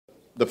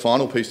The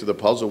final piece of the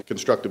puzzle,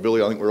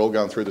 constructability, I think we're all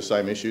going through the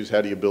same issues. How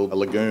do you build a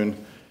lagoon?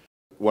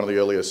 One of the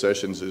earlier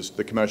sessions is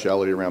the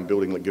commerciality around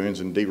building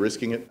lagoons and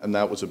de-risking it, and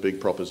that was a big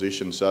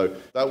proposition. So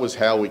that was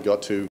how we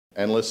got to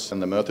Endless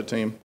and the Myrtha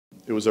team.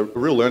 It was a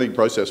real learning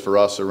process for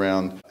us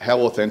around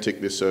how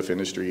authentic this surf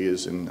industry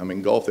is. And I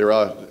mean, golf, there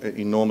are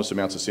enormous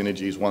amounts of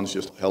synergies. One's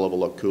just a hell of a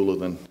lot cooler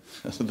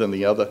than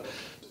the other.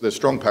 There's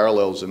strong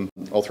parallels, and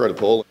I'll throw to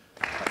Paul.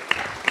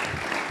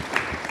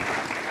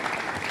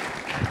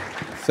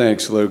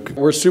 Thanks, Luke.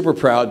 We're super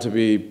proud to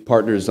be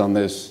partners on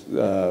this,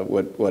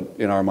 what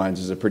in our minds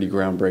is a pretty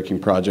groundbreaking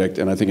project.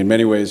 And I think in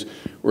many ways,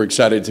 we're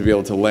excited to be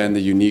able to lend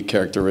the unique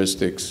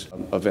characteristics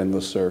of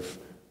Endless Surf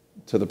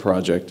to the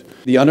project.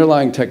 The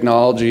underlying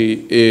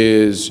technology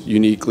is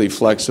uniquely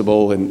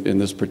flexible. In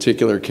this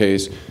particular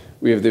case,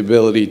 we have the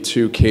ability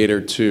to cater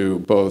to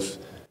both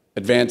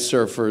advanced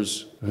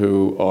surfers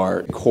who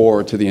are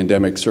core to the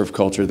endemic surf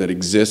culture that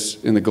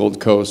exists in the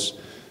Gold Coast,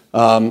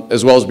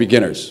 as well as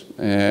beginners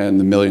and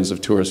the millions of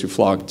tourists who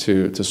flock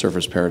to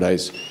Surfers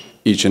Paradise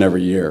each and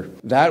every year.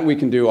 That we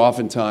can do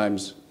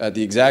oftentimes at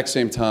the exact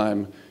same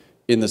time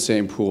in the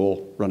same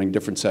pool, running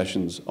different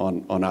sessions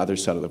on either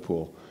side of the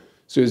pool.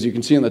 So as you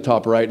can see in the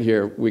top right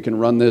here, we can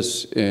run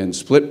this in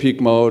split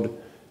peak mode,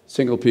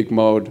 single peak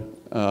mode,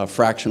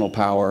 fractional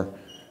power,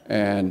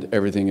 and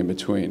everything in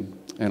between.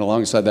 And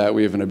alongside that,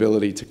 we have an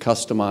ability to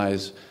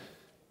customize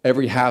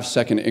every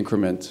half-second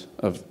increment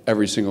of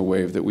every single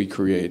wave that we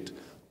create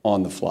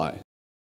on the fly.